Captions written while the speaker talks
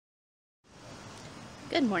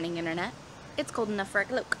Good morning, Internet. It's cold enough for a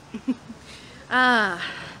cloak. I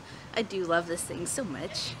do love this thing so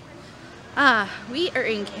much. We are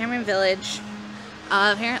in Cameron Village.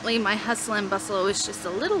 Apparently my hustle and bustle was just a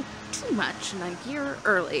little too much and I'm here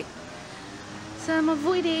early. So I'm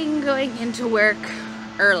avoiding going into work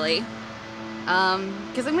early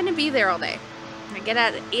because I'm going to be there all day. I get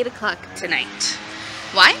out at 8 o'clock tonight.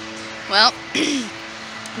 Why? Well,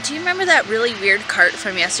 do you remember that really weird cart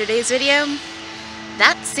from yesterday's video?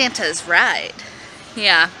 That's Santa's ride.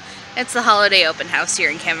 Yeah, it's the holiday open house here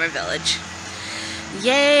in Cameron Village.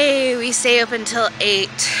 Yay, we stay open till 8.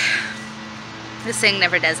 This thing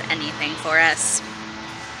never does anything for us.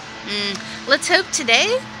 Let's hope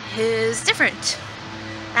today is different.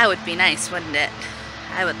 That would be nice, wouldn't it?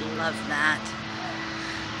 I would love that.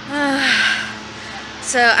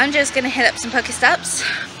 So I'm just gonna hit up some Pokestops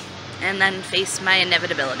and then face my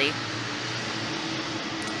inevitability.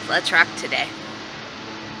 Let's rock today.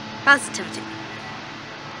 Positivity.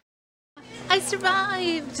 I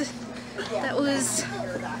survived! That was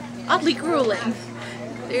oddly grueling.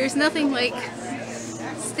 There's nothing like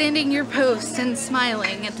standing your post and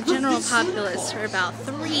smiling at the general populace for about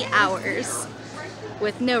 3 hours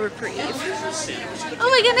with no reprieve. Oh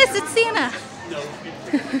my goodness, it's Santa!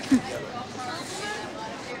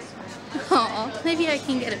 Aw, maybe I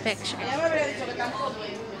can get a picture.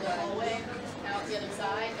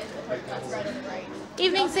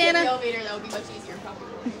 Evening, Santa.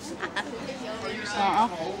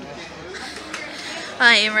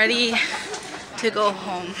 I am ready to go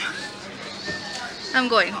home. I'm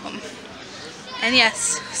going home. And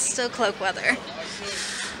yes, still cloak weather.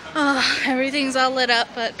 Everything's all lit up,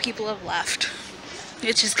 but people have left,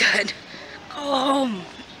 which is good. Go home.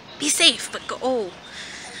 Be safe, but go. Oh,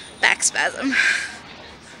 back spasm.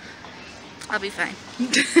 I'll be fine.